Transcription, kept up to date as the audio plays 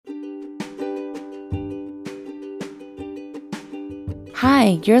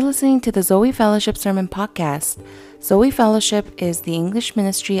Hi, you're listening to the Zoe Fellowship Sermon Podcast. Zoe Fellowship is the English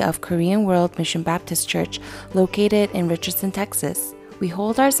ministry of Korean World Mission Baptist Church located in Richardson, Texas. We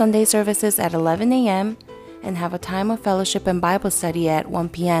hold our Sunday services at 11 a.m. and have a time of fellowship and Bible study at 1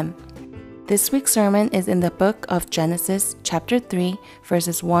 p.m. This week's sermon is in the book of Genesis, chapter 3,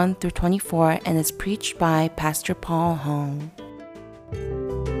 verses 1 through 24, and is preached by Pastor Paul Hong.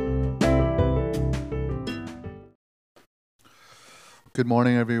 Good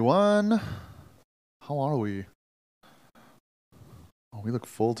morning, everyone. How are we? Oh, we look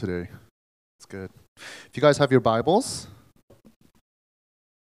full today. That's good. If you guys have your Bibles,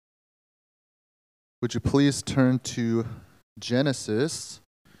 would you please turn to Genesis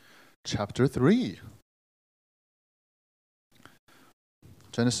chapter 3.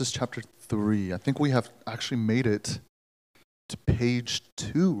 Genesis chapter 3. I think we have actually made it to page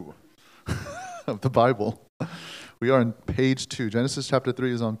 2 of the Bible. We are on page 2. Genesis chapter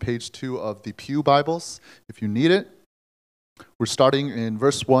 3 is on page 2 of the Pew Bibles, if you need it. We're starting in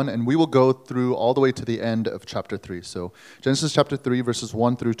verse 1, and we will go through all the way to the end of chapter 3. So Genesis chapter 3, verses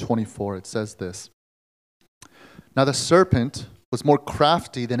 1 through 24, it says this. Now the serpent was more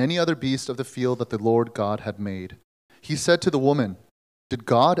crafty than any other beast of the field that the Lord God had made. He said to the woman, "Did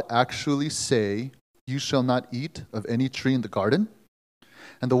God actually say, 'You shall not eat of any tree in the garden?'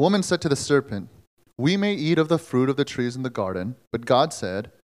 And the woman said to the serpent, 'We may eat of the fruit of the trees in the garden, but God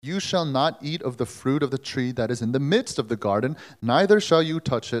said, You shall not eat of the fruit of the tree that is in the midst of the garden, neither shall you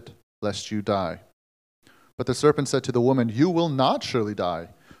touch it, lest you die.' But the serpent said to the woman, 'You will not surely die,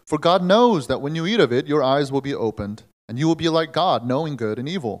 for God knows that when you eat of it, your eyes will be opened, and you will be like God, knowing good and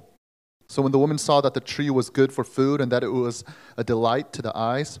evil.' So when the woman saw that the tree was good for food, and that it was a delight to the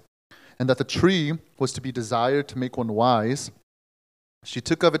eyes, and that the tree was to be desired to make one wise, she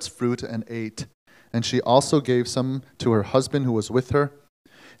took of its fruit and ate. And she also gave some to her husband who was with her,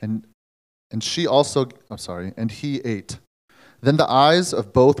 and he ate. Then the eyes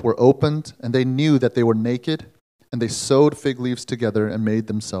of both were opened, and they knew that they were naked, and they sewed fig leaves together and made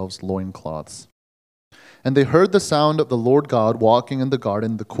themselves loincloths. And they heard the sound of the Lord God walking in the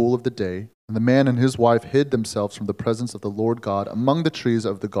garden in the cool of the day, and the man and his wife hid themselves from the presence of the Lord God among the trees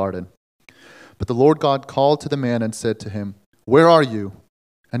of the garden. But the Lord God called to the man and said to him, 'Where are you?'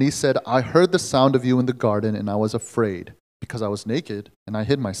 And he said, 'I heard the sound of you in the garden, and I was afraid, because I was naked, and I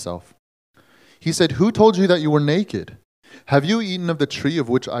hid myself.' He said, 'Who told you that you were naked? Have you eaten of the tree of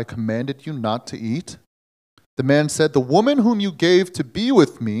which I commanded you not to eat?' The man said, 'The woman whom you gave to be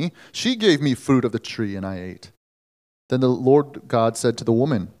with me, she gave me fruit of the tree, and I ate.' Then the Lord God said to the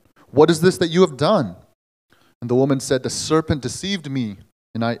woman, 'What is this that you have done?' And the woman said, 'The serpent deceived me,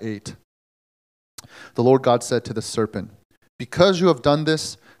 and I ate.' The Lord God said to the serpent, 'Because you have done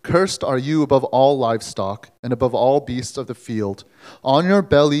this, cursed are you above all livestock and above all beasts of the field. On your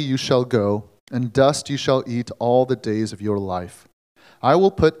belly you shall go, and dust you shall eat all the days of your life. I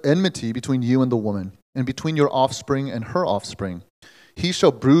will put enmity between you and the woman, and between your offspring and her offspring. He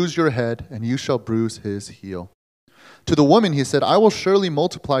shall bruise your head, and you shall bruise his heel.' To the woman he said, 'I will surely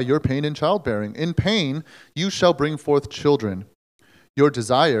multiply your pain in childbearing. In pain you shall bring forth children. Your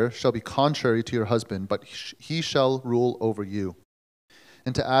desire shall be contrary to your husband, but he shall rule over you.'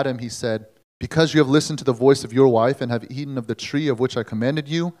 And to Adam he said, 'Because you have listened to the voice of your wife and have eaten of the tree of which I commanded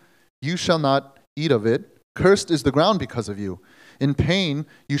you, you shall not eat of it. Cursed is the ground because of you. In pain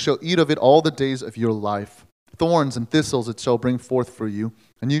you shall eat of it all the days of your life. Thorns and thistles it shall bring forth for you,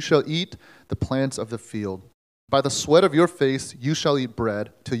 and you shall eat the plants of the field. By the sweat of your face you shall eat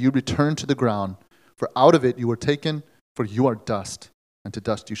bread, till you return to the ground. For out of it you were taken, for you are dust, and to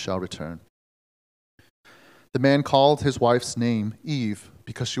dust you shall return.' The man called his wife's name Eve,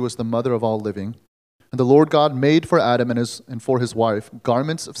 because she was the mother of all living. And the Lord God made for Adam and for his wife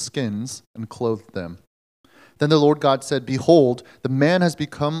garments of skins and clothed them. Then the Lord God said, 'Behold, the man has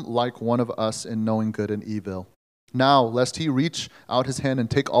become like one of us in knowing good and evil. Now, lest he reach out his hand and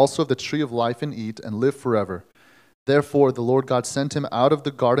take also of the tree of life and eat and live forever.' Therefore the Lord God sent him out of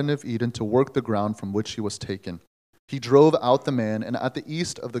the Garden of Eden to work the ground from which he was taken. He drove out the man, and at the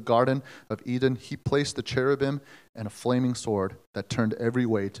east of the Garden of Eden he placed the cherubim and a flaming sword that turned every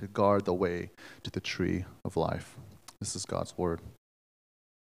way to guard the way to the tree of life." This is God's word.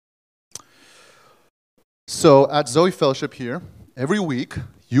 So at Zoe Fellowship here, every week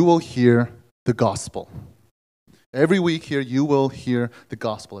you will hear the gospel. Every week here you will hear the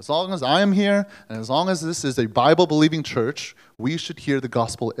gospel. As long as I am here, and as long as this is a Bible-believing church, we should hear the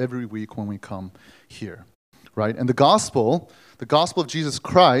gospel every week when we come here. Right? And the gospel of Jesus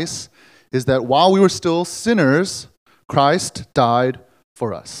Christ is that while we were still sinners, Christ died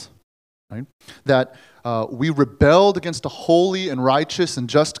for us. right? That we rebelled against a holy and righteous and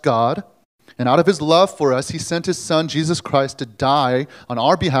just God, and out of his love for us, he sent his son, Jesus Christ, to die on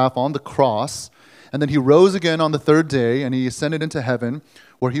our behalf on the cross, and then he rose again on the third day, and he ascended into heaven,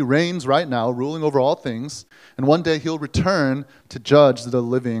 where he reigns right now, ruling over all things, and one day he'll return to judge the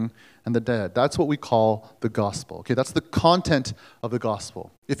living and the dead. That's what we call the gospel. Okay, that's the content of the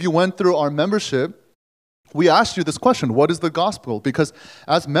gospel. If you went through our membership, we asked you this question: what is the gospel? Because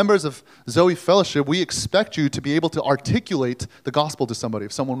as members of Zoe Fellowship, we expect you to be able to articulate the gospel to somebody.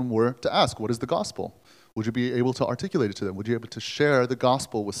 If someone were to ask, what is the gospel? Would you be able to articulate it to them? Would you be able to share the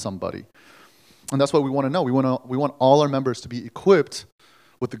gospel with somebody? And that's what we want to know. We want all our members to be equipped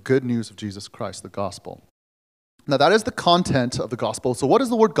with the good news of Jesus Christ, the gospel. Now, that is the content of the gospel. So what does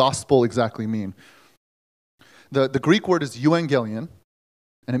the word gospel exactly mean? The Greek word is euangelion,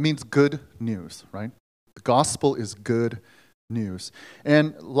 and it means good news, right? The gospel is good news.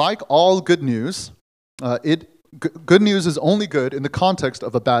 And like all good news, good news is only good in the context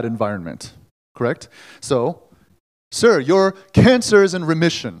of a bad environment, correct? So, sir, your cancer is in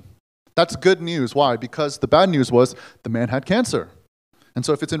remission. That's good news. Why? Because the bad news was the man had cancer. And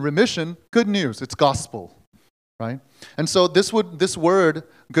so if it's in remission, good news, it's gospel, right? And so this word,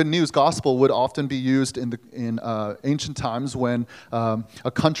 good news, gospel, would often be used in ancient times when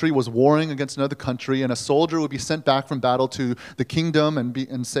a country was warring against another country, and a soldier would be sent back from battle to the kingdom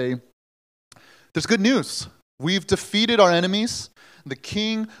and say, there's good news. We've defeated our enemies. The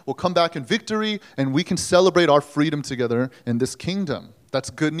king will come back in victory, and we can celebrate our freedom together in this kingdom. That's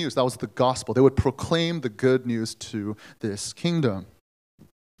good news. That was the gospel. They would proclaim the good news to this kingdom.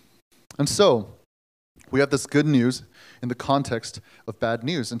 And so, we have this good news in the context of bad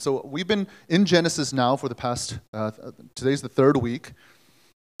news. And so we've been in Genesis now for the past, today's the third week,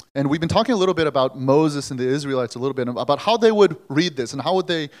 and we've been talking a little bit about Moses and the Israelites a little bit, about how they would read this and how would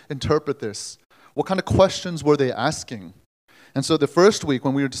they interpret this. What kind of questions were they asking? And so the first week,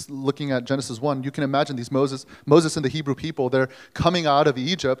 when we were just looking at Genesis 1, you can imagine these Moses and the Hebrew people, they're coming out of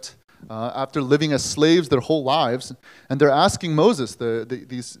Egypt after living as slaves their whole lives, and they're asking Moses,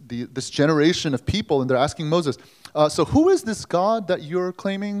 this generation of people, and they're asking Moses, so who is this God that you're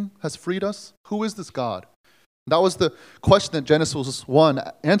claiming has freed us? Who is this God? That was the question that Genesis 1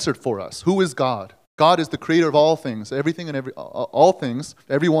 answered for us. Who is God? God is the creator of all things, everything and all things,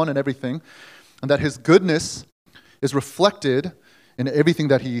 everyone and everything, and that his goodness is reflected in everything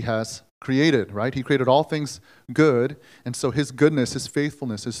that he has created, right? He created all things good, and so his goodness, his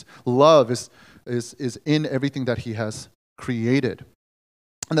faithfulness, his love is in everything that he has created.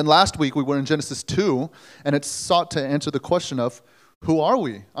 And then last week we were in Genesis 2, and it sought to answer the question of, who are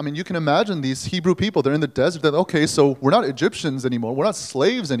we? I mean, you can imagine these Hebrew people, they're in the desert, they're, okay, so we're not Egyptians anymore, we're not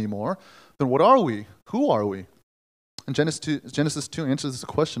slaves anymore, then what are we? Who are we? And Genesis 2 answers this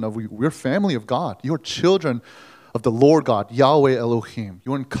question of, we're family of God, you're children of the Lord God, Yahweh Elohim.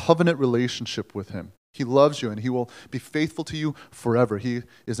 You're in covenant relationship with him. He loves you, and he will be faithful to you forever. He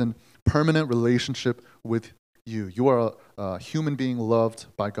is in permanent relationship with you. You are a human being loved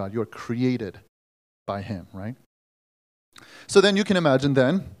by God. You are created by him, right? So then you can imagine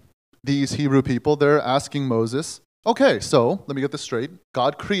then, these Hebrew people, they're asking Moses, okay, so let me get this straight.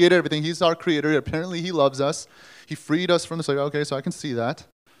 God created everything. He's our creator. Apparently he loves us. He freed us from the slave. Okay, so I can see that.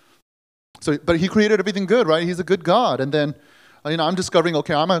 So, but he created everything good, right? He's a good God. And then, I'm discovering,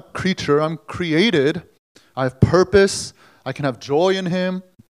 okay, I'm a creature. I'm created. I have purpose. I can have joy in him.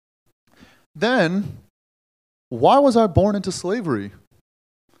 Then, why was I born into slavery?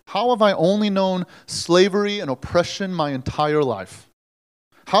 How have I only known slavery and oppression my entire life?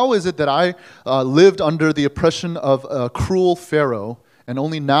 How is it that I lived under the oppression of a cruel Pharaoh, and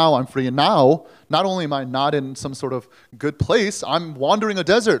only now I'm free? And now, not only am I not in some sort of good place, I'm wandering a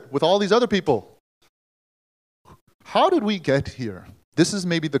desert with all these other people. How did we get here? This is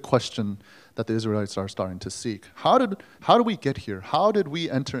maybe the question that the Israelites are starting to seek. How did we get here? How did we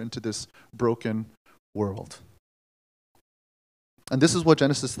enter into this broken world? And this is what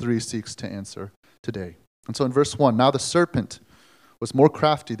Genesis 3 seeks to answer today. And so in verse 1, now the serpent was more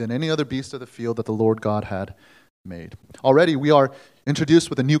crafty than any other beast of the field that the Lord God had made. Already we are introduced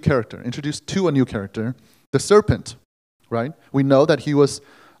to a new character, the serpent, right? We know that he was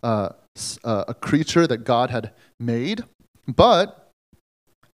a creature that God had made, but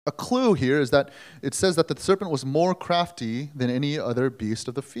a clue here is that it says that the serpent was more crafty than any other beast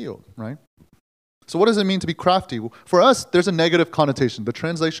of the field, right? So what does it mean to be crafty? For us, there's a negative connotation. The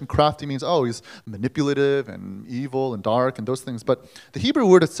translation crafty means, oh, he's manipulative and evil and dark and those things. But the Hebrew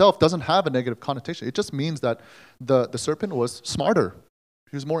word itself doesn't have a negative connotation. It just means that the serpent was smarter.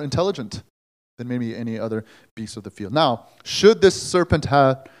 He was more intelligent than maybe any other beast of the field. Now, should this serpent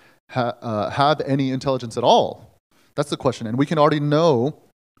have have any intelligence at all? That's the question. And we can already know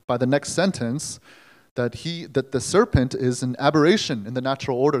by the next sentence that the serpent is an aberration in the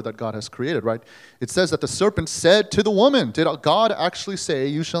natural order that God has created, right? It says that the serpent said to the woman, did God actually say,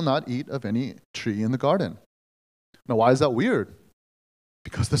 you shall not eat of any tree in the garden? Now, why is that weird?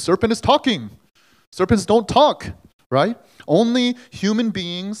 Because the serpent is talking. Serpents don't talk, right? Only human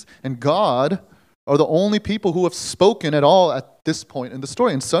beings and God are the only people who have spoken at all at this point in the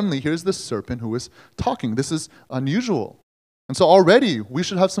story. And suddenly, here's this serpent who is talking. This is unusual. And so already, we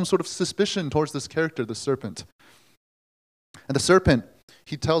should have some sort of suspicion towards this character, the serpent. And the serpent,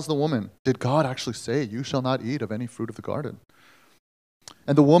 he tells the woman, did God actually say, you shall not eat of any fruit of the garden?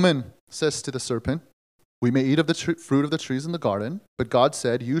 And the woman says to the serpent, we may eat of the fruit of the trees in the garden, but God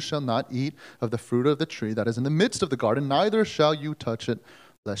said, you shall not eat of the fruit of the tree that is in the midst of the garden, neither shall you touch it,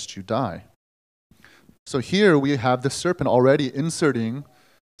 lest you die. So here we have the serpent already inserting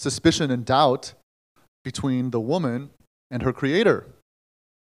suspicion and doubt between the woman and her creator.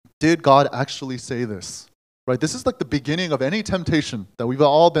 Did God actually say this? Right? This is like the beginning of any temptation that we've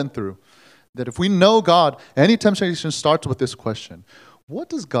all been through. That if we know God, any temptation starts with this question. What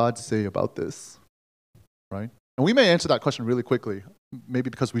does God say about this? Right? And we may answer that question really quickly, maybe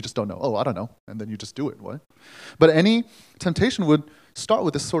because we just don't know. Oh, I don't know. And then you just do it. What? But any temptation would start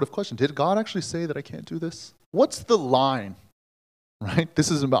with this sort of question. Did God actually say that I can't do this? What's the line? Right?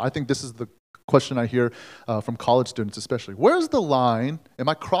 I think this is the question I hear from college students especially. Where's the line? Am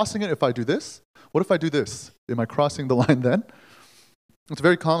I crossing it if I do this? What if I do this? Am I crossing the line then? It's a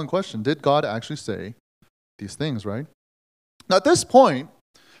very common question. Did God actually say these things, right? Now at this point,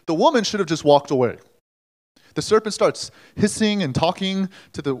 the woman should have just walked away. The serpent starts hissing and talking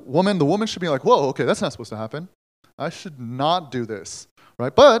to the woman. The woman should be like, whoa, okay, that's not supposed to happen. I should not do this,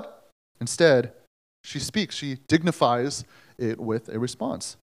 right? But instead, she speaks. She dignifies it with a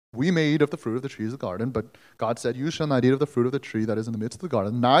response. We may eat of the fruit of the trees of the garden, but God said, you shall not eat of the fruit of the tree that is in the midst of the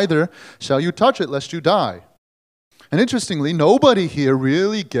garden, neither shall you touch it, lest you die. And interestingly, nobody here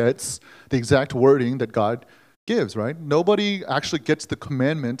really gets the exact wording that God gives, right? Nobody actually gets the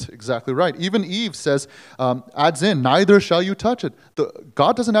commandment exactly right. Even Eve says, adds in, neither shall you touch it.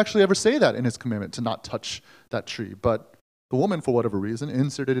 God doesn't actually ever say that in his commandment, to not touch that tree, but the woman, for whatever reason,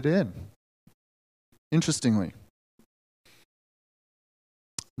 inserted it in. Interestingly.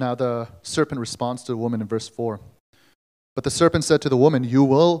 Now the serpent responds to the woman in verse 4. But the serpent said to the woman, you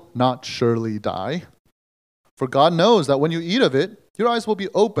will not surely die. For God knows that when you eat of it, your eyes will be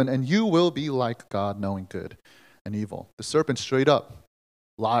open and you will be like God, knowing good and evil. The serpent straight up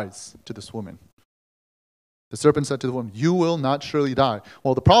lies to this woman. The serpent said to the woman, you will not surely die.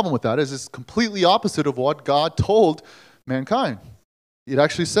 Well, the problem with that is it's completely opposite of what God told mankind. It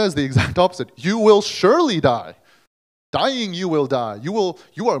actually says the exact opposite. You will surely die. Dying, you will die.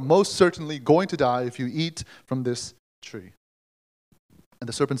 You are most certainly going to die if you eat from this tree. And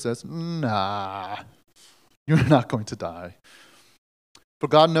the serpent says, nah, you're not going to die. For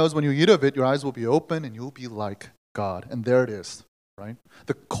God knows when you eat of it, your eyes will be open and you'll be like God. And there it is, right?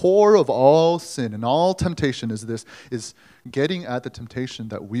 The core of all sin and all temptation is getting at the temptation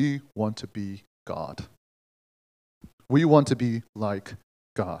that we want to be God. We want to be like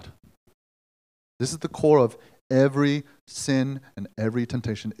God. This is the core of every sin and every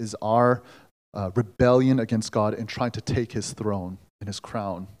temptation, is our rebellion against God and trying to take his throne and his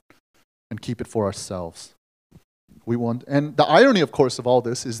crown and keep it for ourselves. And the irony, of course, of all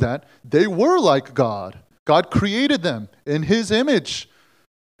this is that they were like God. God created them in his image,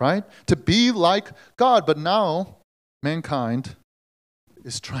 right? To be like God. But now mankind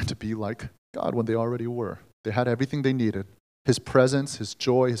is trying to be like God when they already were. They had everything they needed. His presence, his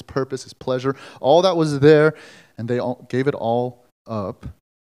joy, his purpose, his pleasure, all that was there, and they all gave it all up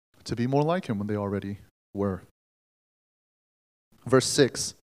to be more like him when they already were. Verse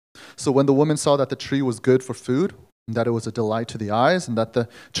 6, so when the woman saw that the tree was good for food, and that it was a delight to the eyes, and that the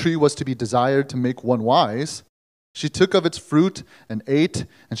tree was to be desired to make one wise, she took of its fruit and ate,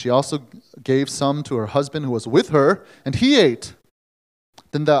 and she also gave some to her husband who was with her, and he ate.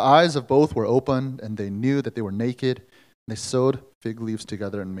 Then the eyes of both were opened, and they knew that they were naked. They sewed fig leaves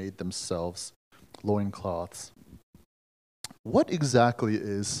together and made themselves loincloths. What exactly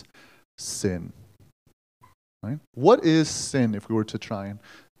is sin? Right? What is sin if we were to try and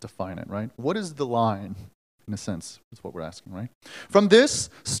define it, right? What is the line, in a sense, is what we're asking, right? From this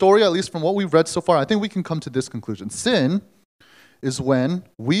story, at least from what we've read so far, I think we can come to this conclusion. Sin is when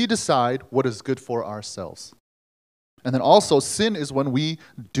we decide what is good for ourselves. And then also, sin is when we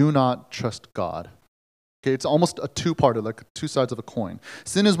do not trust God. Okay, it's almost a two-parter, like two sides of a coin.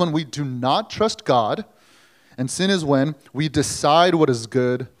 Sin is when we do not trust God, and sin is when we decide what is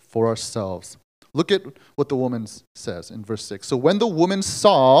good for ourselves. Look at what the woman says in verse 6. So when the woman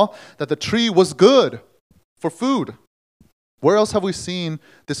saw that the tree was good for food, where else have we seen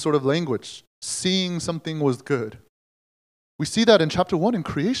this sort of language? Seeing something was good. We see that in chapter 1 in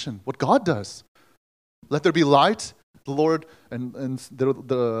creation, what God does. Let there be light, the Lord, and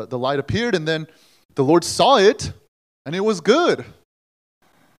the light appeared, and then the Lord saw it, and it was good.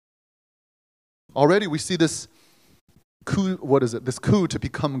 Already we see this coup, this coup to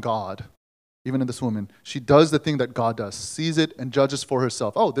become God. Even in this woman, she does the thing that God does, sees it and judges for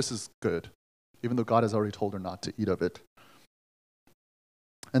herself. Oh, this is good, even though God has already told her not to eat of it.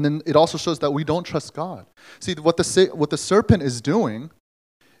 And then it also shows that we don't trust God. See, what the serpent is doing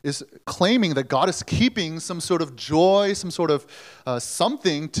is claiming that God is keeping some sort of joy, some sort of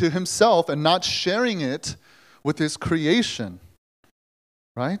something to himself and not sharing it with his creation,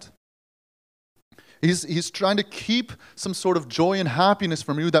 right? He's trying to keep some sort of joy and happiness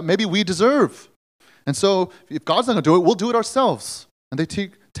from you that maybe we deserve. And so if God's not going to do it, we'll do it ourselves. And they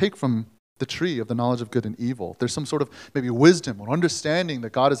take from the tree of the knowledge of good and evil. There's some sort of maybe wisdom or understanding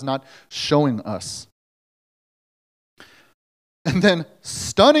that God is not showing us. And then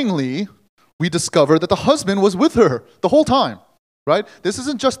stunningly, we discover that the husband was with her the whole time. Right? This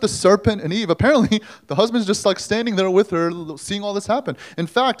isn't just the serpent and Eve. Apparently, the husband's just like standing there with her, seeing all this happen. In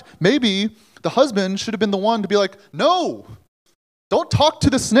fact, maybe the husband should have been the one to be like, no, don't talk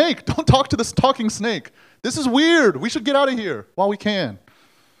to the snake. Don't talk to this talking snake. This is weird. We should get out of here while we can.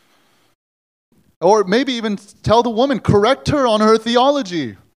 Or maybe even tell the woman, correct her on her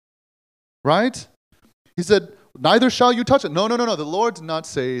theology. Right? He said, neither shall you touch it. No. The Lord did not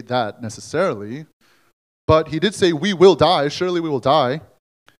say that necessarily. But he did say, we will die. Surely we will die.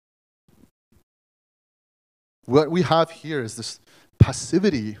 What we have here is this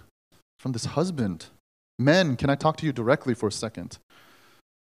passivity from this husband. Men, can I talk to you directly for a second?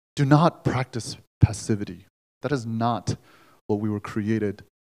 Do not practice passivity. That is not what we were created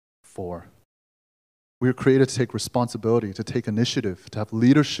for. We were created to take responsibility, to take initiative, to have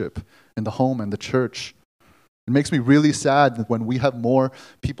leadership in the home and the church. It makes me really sad that when we have more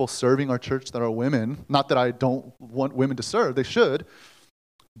people serving our church that are women, not that I don't want women to serve, they should,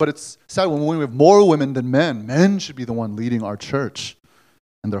 but it's sad when we have more women than men. Men should be the one leading our church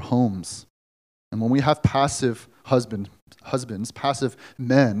and their homes. And when we have passive husbands, passive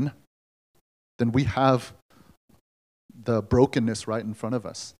men, then we have the brokenness right in front of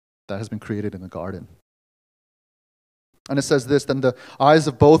us that has been created in the garden. And it says this, then the eyes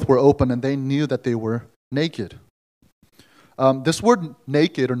of both were open and they knew that they were naked. This word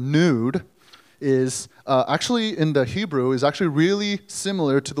naked or nude is actually in the Hebrew is actually really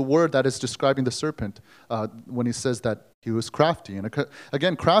similar to the word that is describing the serpent when he says that he was crafty. And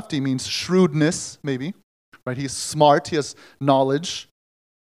again, crafty means shrewdness, maybe, right? He's smart, he has knowledge.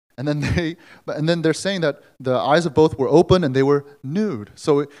 And then they're saying that the eyes of both were open and they were nude.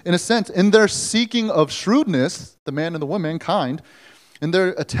 So in a sense, in their seeking of shrewdness, the man and the woman, mankind, in their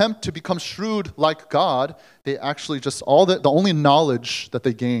attempt to become shrewd like God, they actually just, the only knowledge that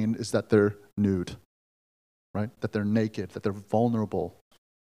they gain is that they're nude, right? That they're naked, that they're vulnerable.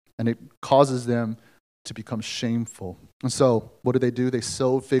 And it causes them to become shameful. And so, what do? They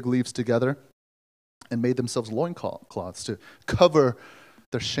sewed fig leaves together and made themselves loincloths to cover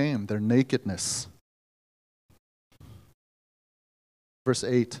their shame, their nakedness. Verse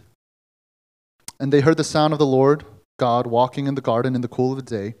 8. And they heard the sound of the Lord God walking in the garden in the cool of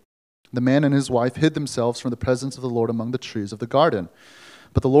the day. The man and his wife hid themselves from the presence of the Lord among the trees of the garden.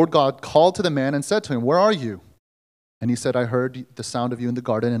 But the Lord God called to the man and said to him, where are you? And he said, I heard the sound of you in the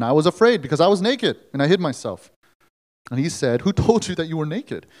garden, and I was afraid because I was naked, and I hid myself. And he said, who told you that you were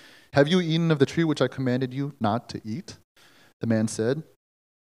naked? Have you eaten of the tree which I commanded you not to eat? The man said,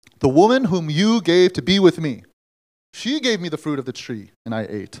 the woman whom you gave to be with me, she gave me the fruit of the tree, and I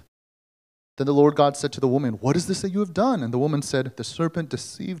ate. Then the Lord God said to the woman, what is this that you have done? And the woman said, the serpent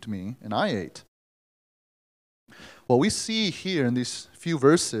deceived me, and I ate. What we see here in these few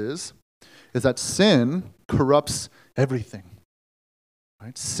verses is that sin corrupts everything.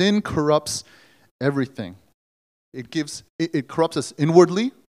 Right? Sin corrupts everything. It corrupts us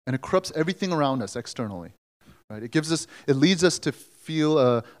inwardly, and it corrupts everything around us externally. Right? It leads us to feel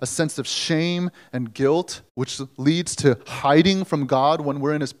a sense of shame and guilt, which leads to hiding from God when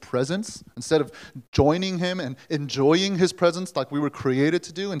we're in His presence. Instead of joining Him and enjoying His presence like we were created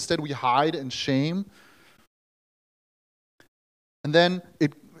to do, instead we hide in shame. And then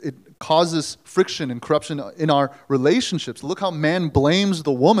it causes friction and corruption in our relationships. Look how man blames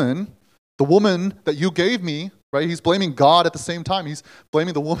the woman that you gave me, right? He's blaming God at the same time. He's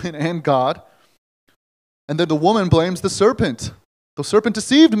blaming the woman and God. And then the woman blames the serpent. The serpent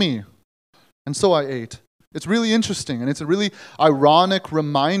deceived me, and so I ate. It's really interesting, and it's a really ironic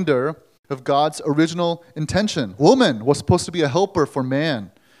reminder of God's original intention. Woman was supposed to be a helper for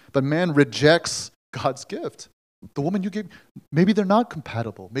man, but man rejects God's gift. The woman you gave, maybe they're not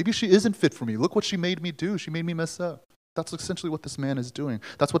compatible. Maybe she isn't fit for me. Look what she made me do. She made me mess up. That's essentially what this man is doing.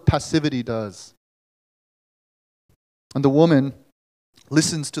 That's what passivity does. And the woman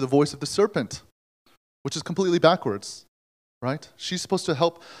listens to the voice of the serpent, which is completely backwards, right? She's supposed to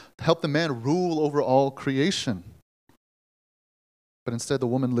help the man rule over all creation. But instead, the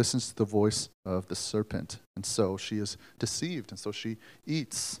woman listens to the voice of the serpent. And so she is deceived, and so she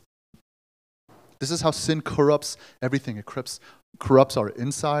eats. This is how sin corrupts everything. It corrupts our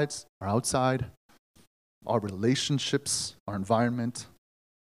insides, our outside, our relationships, our environment.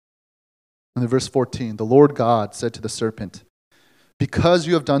 And in verse 14, the Lord God said to the serpent, "Because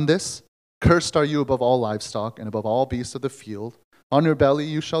you have done this, cursed are you above all livestock and above all beasts of the field. On your belly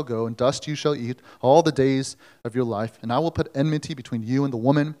you shall go, and dust you shall eat all the days of your life. And I will put enmity between you and the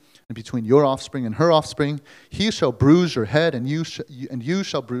woman, and between your offspring and her offspring. He shall bruise your head, and you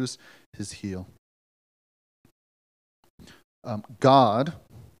shall bruise his heel." God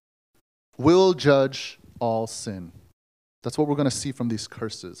will judge all sin. That's what we're going to see from these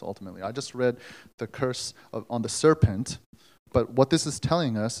curses, ultimately. I just read the curse on the serpent, but what this is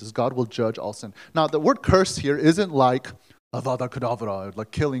telling us is God will judge all sin. Now, the word curse here isn't like Avada Kedavra, like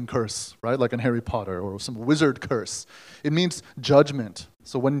killing curse, right? Like in Harry Potter, or some wizard curse. It means judgment.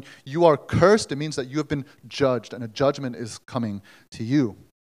 So when you are cursed, it means that you have been judged, and a judgment is coming to you.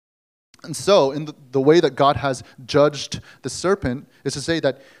 And so, in the way that God has judged the serpent is to say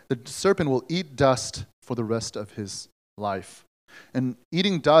that the serpent will eat dust for the rest of his life. And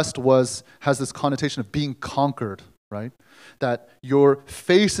eating dust has this connotation of being conquered, right? That your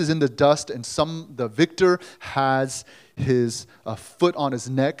face is in the dust, and the victor has his foot on his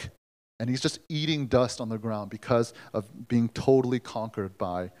neck, and he's just eating dust on the ground because of being totally conquered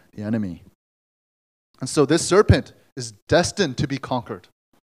by the enemy. And so this serpent is destined to be conquered.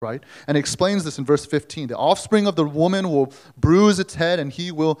 Right? And it explains this in verse 15. The offspring of the woman will bruise its head, and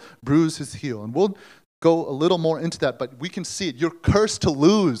he will bruise his heel. And we'll go a little more into that, but we can see it. You're cursed to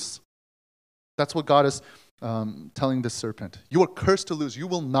lose. That's what God is telling the serpent. You are cursed to lose. You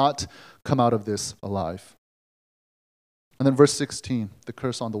will not come out of this alive. And then verse 16, the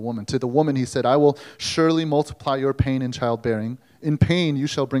curse on the woman. To the woman he said, "I will surely multiply your pain in childbearing. In pain you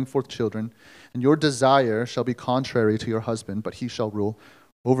shall bring forth children, and your desire shall be contrary to your husband, but he shall rule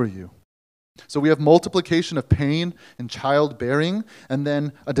over you." So we have multiplication of pain in childbearing, and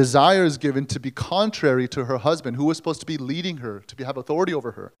then a desire is given to be contrary to her husband, who was supposed to be leading her, to have authority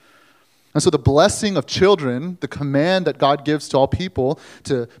over her. And so the blessing of children, the command that God gives to all people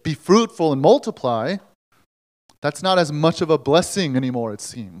to be fruitful and multiply, that's not as much of a blessing anymore, it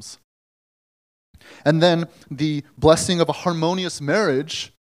seems. And then the blessing of a harmonious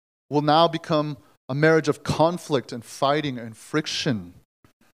marriage will now become a marriage of conflict and fighting and friction.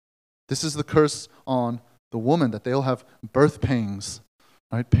 This is the curse on the woman, that they'll have birth pangs,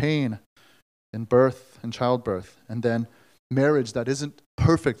 right? Pain in birth and childbirth, and then marriage that isn't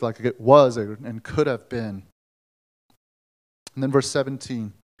perfect like it was and could have been. And then verse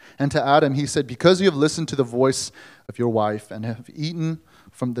 17, and to Adam he said, "Because you have listened to the voice of your wife and have eaten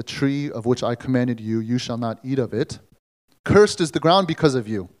from the tree of which I commanded you, you shall not eat of it. Cursed is the ground because of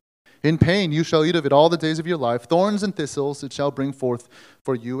you. In pain you shall eat of it all the days of your life. Thorns and thistles it shall bring forth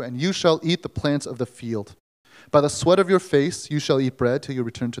for you, and you shall eat the plants of the field. By the sweat of your face you shall eat bread till you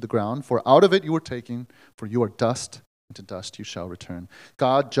return to the ground, for out of it you were taken, for you are dust, and to dust you shall return."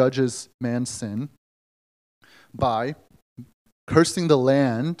 God judges man's sin by cursing the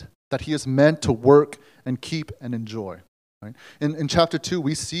land that he is meant to work and keep and enjoy. Right? In chapter 2,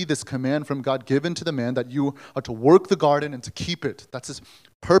 we see this command from God given to the man that you are to work the garden and to keep it. That's his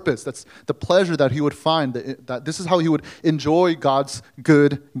purpose. That's the pleasure that he would find. That this is how he would enjoy God's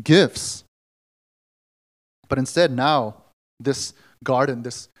good gifts. But instead now, this garden,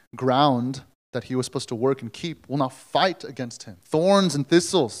 this ground that he was supposed to work and keep will now fight against him. Thorns and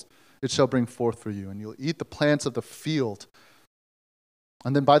thistles it shall bring forth for you, and you'll eat the plants of the field.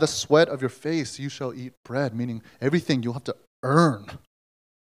 And then by the sweat of your face you shall eat bread, meaning everything you'll have to earn.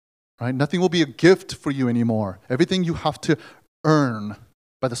 Right? Nothing will be a gift for you anymore. Everything you have to earn.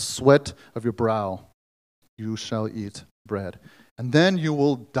 By the sweat of your brow you shall eat bread. And then you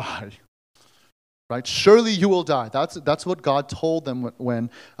will die. Right? Surely you will die. That's what God told them when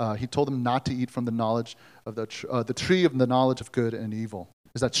he told them not to eat from the knowledge of the tree of the knowledge of good and evil.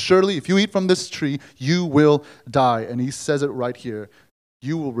 Is that surely if you eat from this tree, you will die. And he says it right here.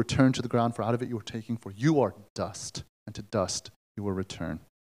 You will return to the ground, for out of it you were taken, for you are dust, and to dust he will return.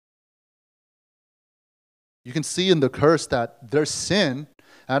 You can see in the curse that their sin,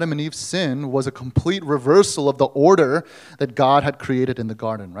 Adam and Eve's sin, was a complete reversal of the order that God had created in the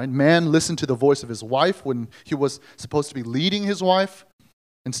garden, right? Man listened to the voice of his wife when he was supposed to be leading his wife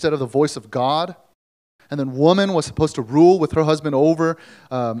instead of the voice of God. And then woman was supposed to rule with her husband over,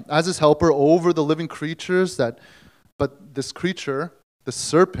 as his helper, over the living creatures. But this creature, the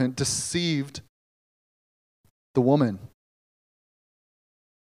serpent, deceived the woman.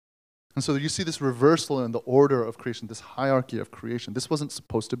 And so you see this reversal in the order of creation, this hierarchy of creation. This wasn't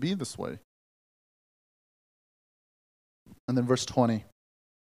supposed to be this way. And then verse 20.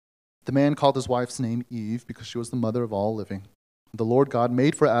 The man called his wife's name Eve because she was the mother of all living. The Lord God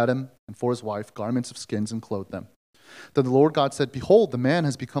made for Adam and for his wife garments of skins and clothed them. Then the Lord God said, Behold, the man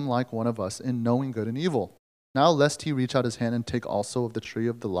has become like one of us in knowing good and evil. Now lest he reach out his hand and take also of the tree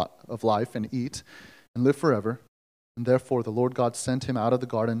of life and eat and live forever. And therefore the Lord God sent him out of the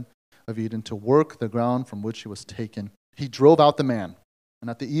garden of Eden to work the ground from which he was taken. He drove out the man,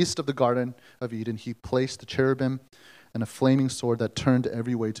 and at the east of the garden of Eden he placed the cherubim and a flaming sword that turned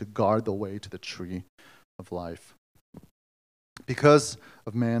every way to guard the way to the tree of life. Because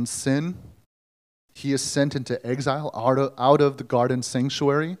of man's sin, he is sent into exile out of the garden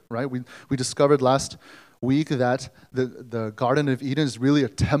sanctuary, right? We discovered last week that the Garden of Eden is really a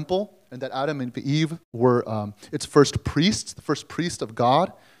temple, and that Adam and Eve were its first priests, the first priest of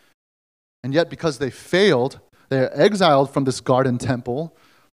God. And yet because they failed, they are exiled from this garden temple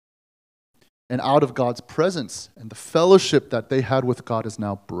and out of God's presence. And the fellowship that they had with God is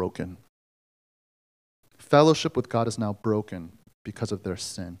now broken. Fellowship with God is now broken because of their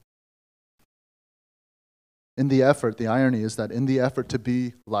sin. The irony is that in the effort to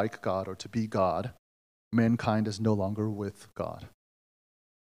be like God or to be God, mankind is no longer with God.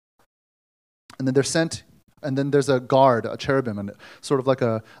 And then they're sent, and then there's a guard, a cherubim, and sort of like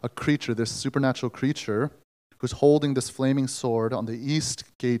a creature, this supernatural creature who's holding this flaming sword on the east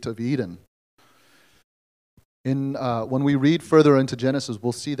gate of Eden. When we read further into Genesis,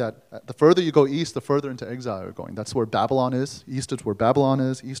 we'll see that the further you go east, the further into exile you're going. That's where Babylon is. East is where Babylon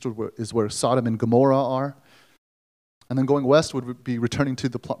is. East is where Sodom and Gomorrah are. And then going west would be returning to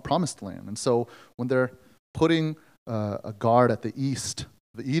the promised land. And so when they're putting a guard at the east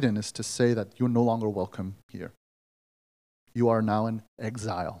of Eden is to say that you're no longer welcome here. You are now in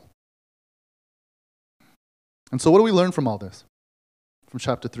exile. And so what do we learn from all this? From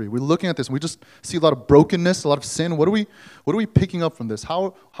chapter 3. We're looking at this and we just see a lot of brokenness, a lot of sin. What are we picking up from this?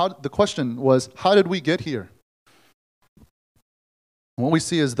 How the question was, how did we get here? And what we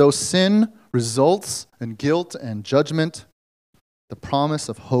see is though sin results in guilt and judgment, the promise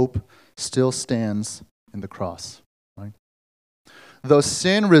of hope still stands in the cross. Right? Though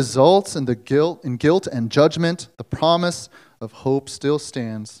sin results in guilt and judgment, the promise of hope still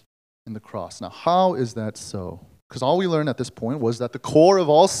stands in the cross. Now, how is that so? Because all we learned at this point was that the core of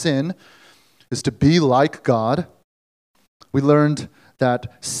all sin is to be like God. We learned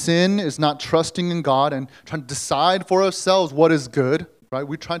that sin is not trusting in God and trying to decide for ourselves what is good, right?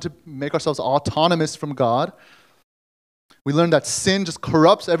 We're trying to make ourselves autonomous from God. We learned that sin just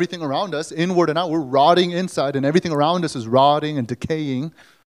corrupts everything around us, inward and out. We're rotting inside, and everything around us is rotting and decaying.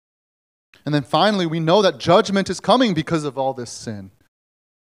 And then finally, we know that judgment is coming because of all this sin.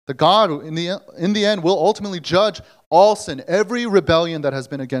 That God, in the end, will ultimately judge all sin, every rebellion that has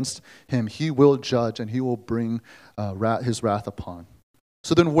been against him. He will judge, and he will bring his wrath upon.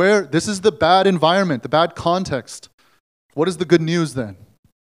 So then this is the bad environment, the bad context. What is the good news then?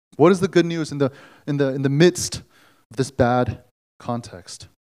 What is the good news in the midst of this bad context?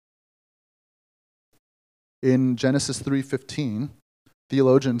 In Genesis 3:15,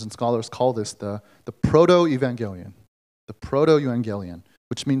 theologians and scholars call this the proto-evangelion. The proto-evangelion,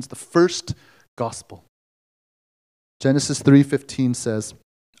 which means the first gospel. Genesis 3:15 says,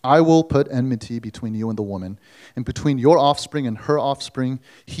 I will put enmity between you and the woman, and between your offspring and her offspring.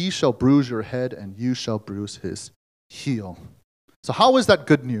 He shall bruise your head, and you shall bruise his heel. So how is that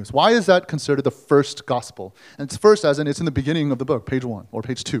good news? Why is that considered the first gospel? And it's first as in it's in the beginning of the book, page 1, or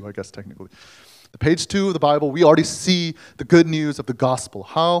page 2, I guess technically. The page 2 of the Bible, we already see the good news of the gospel.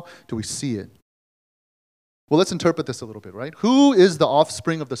 How do we see it? Well, let's interpret this a little bit, right? Who is the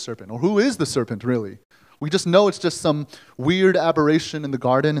offspring of the serpent? Or who is the serpent, really? We just know it's just some weird aberration in the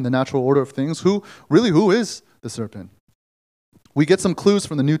garden, in the natural order of things. Who is the serpent? We get some clues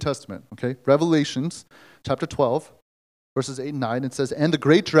from the New Testament, okay? Revelations chapter 12, verses 8 and 9, it says, And the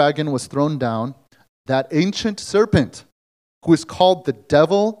great dragon was thrown down, that ancient serpent, who is called the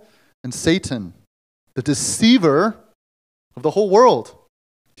devil and Satan, the deceiver of the whole world.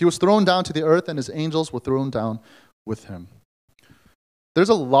 He was thrown down to the earth, and his angels were thrown down with him. there's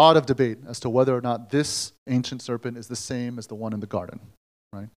a lot of debate as to whether or not this ancient serpent is the same as the one in the garden,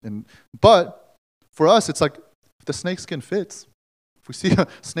 right? But for us, it's like if the snake skin fits. If we see a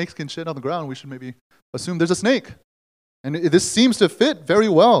snake skin shit on the ground, we should maybe assume there's a snake. And this seems to fit very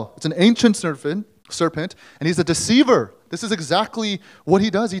well. It's an ancient serpent, and he's a deceiver. This is exactly what he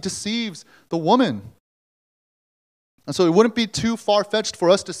does. He deceives the woman. And so it wouldn't be too far-fetched for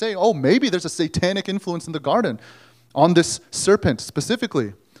us to say, oh, maybe there's a satanic influence in the garden on this serpent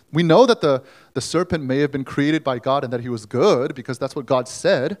specifically. We know that the serpent may have been created by God and that he was good because that's what God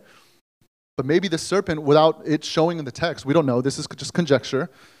said. But maybe the serpent, without it showing in the text, we don't know, this is just conjecture,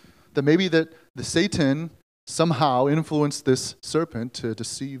 that maybe that the Satan somehow influenced this serpent to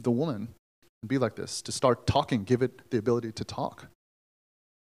deceive the woman and be like this, to start talking, give it the ability to talk.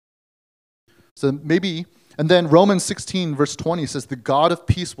 So maybe, and then Romans 16 verse 20 says, the God of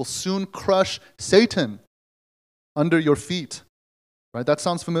peace will soon crush Satan under your feet. Right? That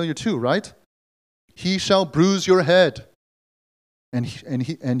sounds familiar too, right? He shall bruise your head,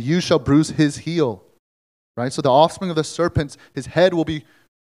 and you shall bruise his heel. Right? So the offspring of the serpent, his head will be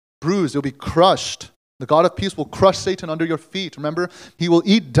bruised, it will be crushed. The God of peace will crush Satan under your feet. Remember, he will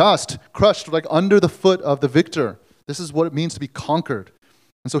eat dust, crushed like under the foot of the victor. This is what it means to be conquered.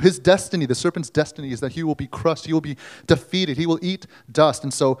 And so his destiny, the serpent's destiny, is that he will be crushed, he will be defeated, he will eat dust.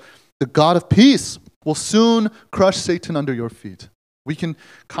 And so the God of peace will soon crush Satan under your feet. We can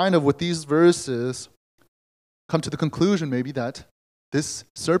kind of, with these verses, come to the conclusion maybe that this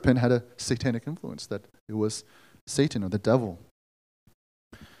serpent had a satanic influence, that it was Satan or the devil.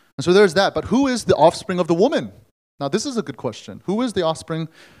 And so there's that. But who is the offspring of the woman? Now this is a good question. Who is the offspring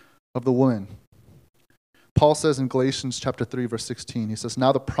of the woman? Paul says in Galatians chapter 3, verse 16, he says,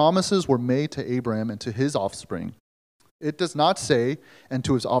 now the promises were made to Abraham and to his offspring. It does not say, and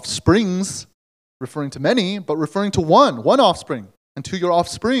to his offsprings, referring to many, but referring to one offspring, and to your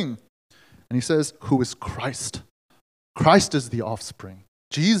offspring. And he says, who is Christ? Christ is the offspring.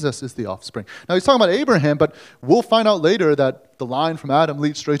 Jesus is the offspring. Now he's talking about Abraham, but we'll find out later that the line from Adam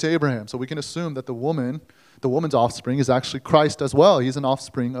leads straight to Abraham. So we can assume that the woman's offspring is actually Christ as well. He's an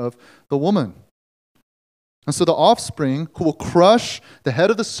offspring of the woman. And so the offspring who will crush the head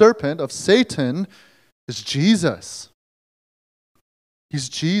of the serpent, of Satan, is Jesus. He's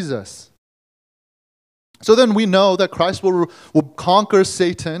Jesus. So then we know that Christ will conquer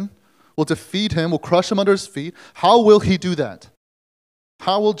Satan, will defeat him, will crush him under his feet. How will he do that?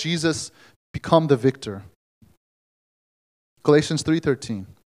 How will Jesus become the victor? Galatians 3:13.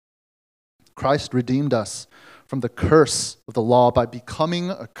 Christ redeemed us from the curse of the law by becoming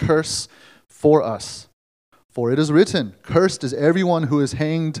a curse for us. For it is written, cursed is everyone who is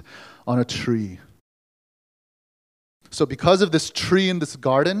hanged on a tree. So because of this tree in this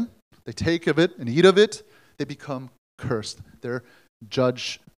garden, they take of it and eat of it, they become cursed.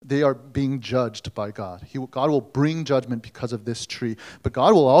 They are being judged by God. God will bring judgment because of this tree. But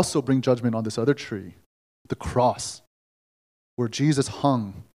God will also bring judgment on this other tree, the cross, where Jesus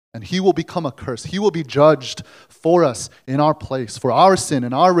hung. And he will become a curse. He will be judged for us in our place, for our sin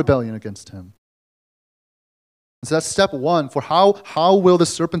and our rebellion against him. And so that's step one. For how will the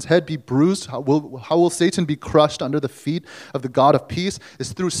serpent's head be bruised? How will Satan be crushed under the feet of the God of peace?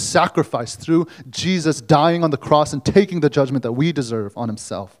 Is through sacrifice, through Jesus dying on the cross and taking the judgment that we deserve on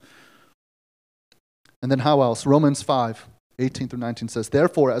himself. And then how else? Romans 5:18-19 says,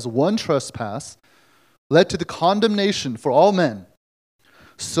 therefore, as one trespass led to the condemnation for all men,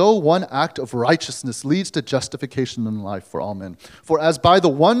 so one act of righteousness leads to justification in life for all men. For as by the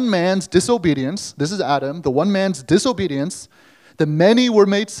one man's disobedience, this is Adam, the one man's disobedience, the many were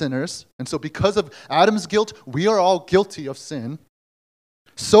made sinners. And so because of Adam's guilt, we are all guilty of sin.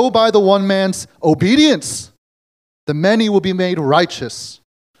 So by the one man's obedience, the many will be made righteous.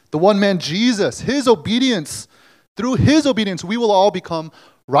 The one man, Jesus, his obedience, through his obedience, we will all become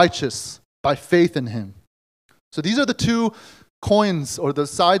righteous by faith in him. So these are the two coins, or the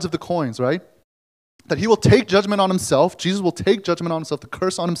sides of the coins, right? That he will take judgment on himself. Jesus will take judgment on himself, the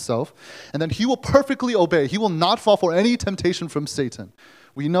curse on himself, and then he will perfectly obey. He will not fall for any temptation from Satan.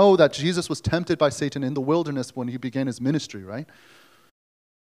 We know that Jesus was tempted by Satan in the wilderness when he began his ministry, right?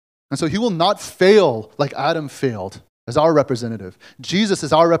 And so he will not fail like Adam failed as our representative. Jesus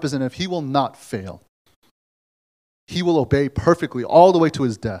is our representative. He will not fail. He will obey perfectly all the way to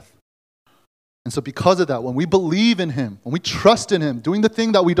his death. And so because of that, when we believe in him, when we trust in him, doing the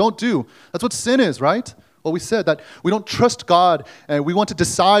thing that we don't do, that's what sin is, right? Well, we said that we don't trust God and we want to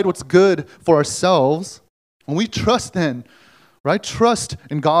decide what's good for ourselves. When we trust then, right, trust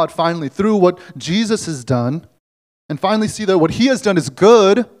in God finally through what Jesus has done and finally see that what he has done is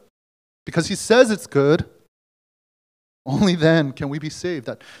good because he says it's good, Only then can we be saved,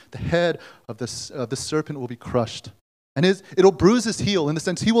 that the head of the serpent will be crushed. And it'll bruise his heel, in the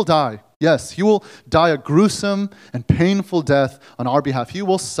sense he will die. Yes, he will die a gruesome and painful death on our behalf. He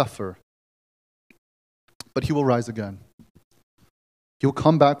will suffer. But he will rise again. He will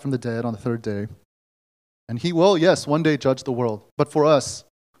come back from the dead on the third day. And he will, yes, one day judge the world. But for us,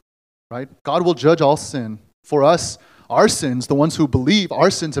 right, God will judge all sin. For us, our sins, the ones who believe, our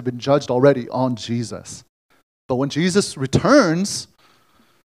sins have been judged already on Jesus. But when Jesus returns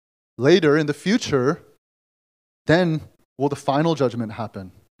later in the future, then will the final judgment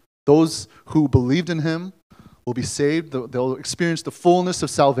happen. Those who believed in him will be saved. They'll experience the fullness of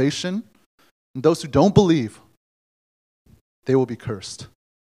salvation. And those who don't believe, they will be cursed.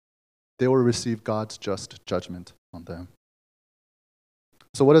 They will receive God's just judgment on them.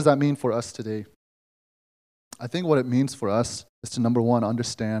 So what does that mean for us today? I think what it means for us is to, number one,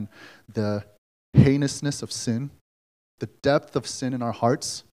 understand the heinousness of sin, the depth of sin in our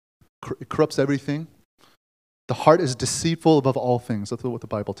hearts. It corrupts everything. The heart is deceitful above all things. That's what the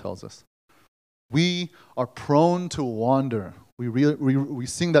Bible tells us. We are prone to wander. We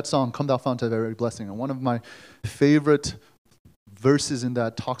sing that song, "Come Thou Fount of Every Blessing," and one of my favorite verses in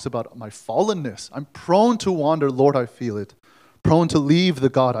that talks about my fallenness. I'm prone to wander, Lord, I feel it. Prone to leave the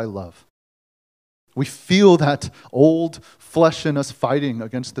God I love. We feel that old flesh in us fighting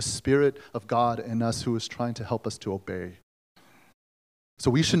against the Spirit of God in us who is trying to help us to obey. So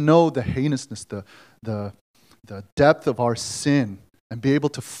we should know the heinousness, the depth of our sin, and be able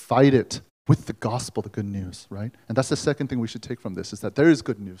to fight it with the gospel, the good news, right? And that's the second thing we should take from this, is that there is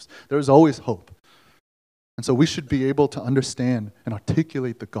good news. There is always hope. And so we should be able to understand and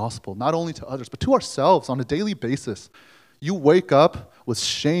articulate the gospel, not only to others, but to ourselves on a daily basis. You wake up with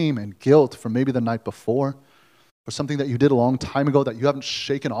shame and guilt from maybe the night before, or something that you did a long time ago that you haven't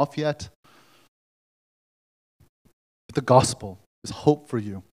shaken off yet. But the gospel is hope for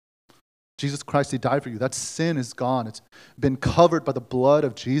you. Jesus Christ, he died for you. That sin is gone. It's been covered by the blood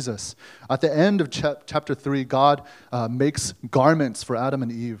of Jesus. At the end of chapter 3, God makes garments for Adam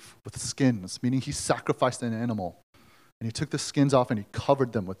and Eve with skins, meaning he sacrificed an animal. And he took the skins off and he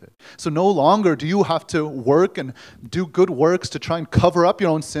covered them with it. So no longer do you have to work and do good works to try and cover up your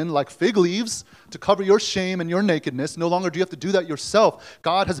own sin like fig leaves, to cover your shame and your nakedness. No longer do you have to do that yourself.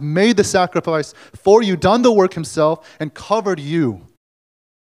 God has made the sacrifice for you, done the work himself, and covered you.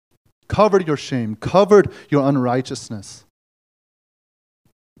 Covered your shame, covered your unrighteousness.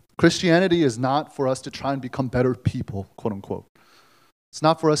 Christianity is not for us to try and become better people, quote unquote. It's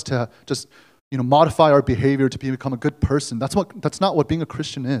not for us to just modify our behavior to become a good person. That's not what being a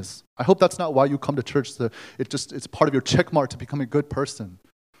Christian is. I hope that's not why you come to church. It's part of your check mark to become a good person.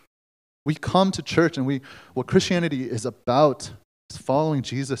 We come to church, and what Christianity is about is following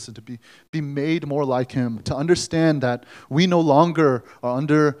Jesus and to be made more like him, to understand that we no longer are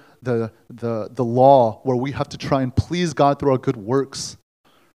under the law where we have to try and please God through our good works.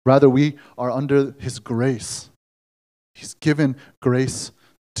 Rather, we are under his grace. He's given grace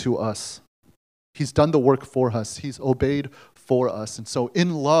to us. He's done the work for us. He's obeyed for us. And so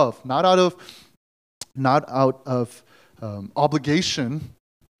in love, not out of obligation,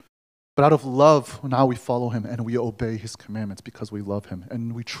 but out of love, now we follow him and we obey his commandments because we love him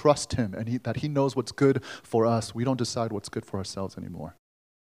and we trust him and that he knows what's good for us. We don't decide what's good for ourselves anymore.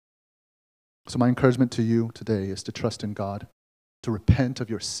 So my encouragement to you today is to trust in God, to repent of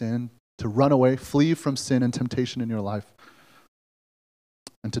your sin, to run away, flee from sin and temptation in your life,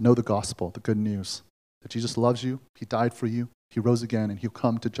 and to know the gospel, the good news, that Jesus loves you, he died for you, he rose again, and he'll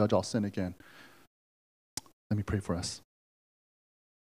come to judge all sin again. Let me pray for us.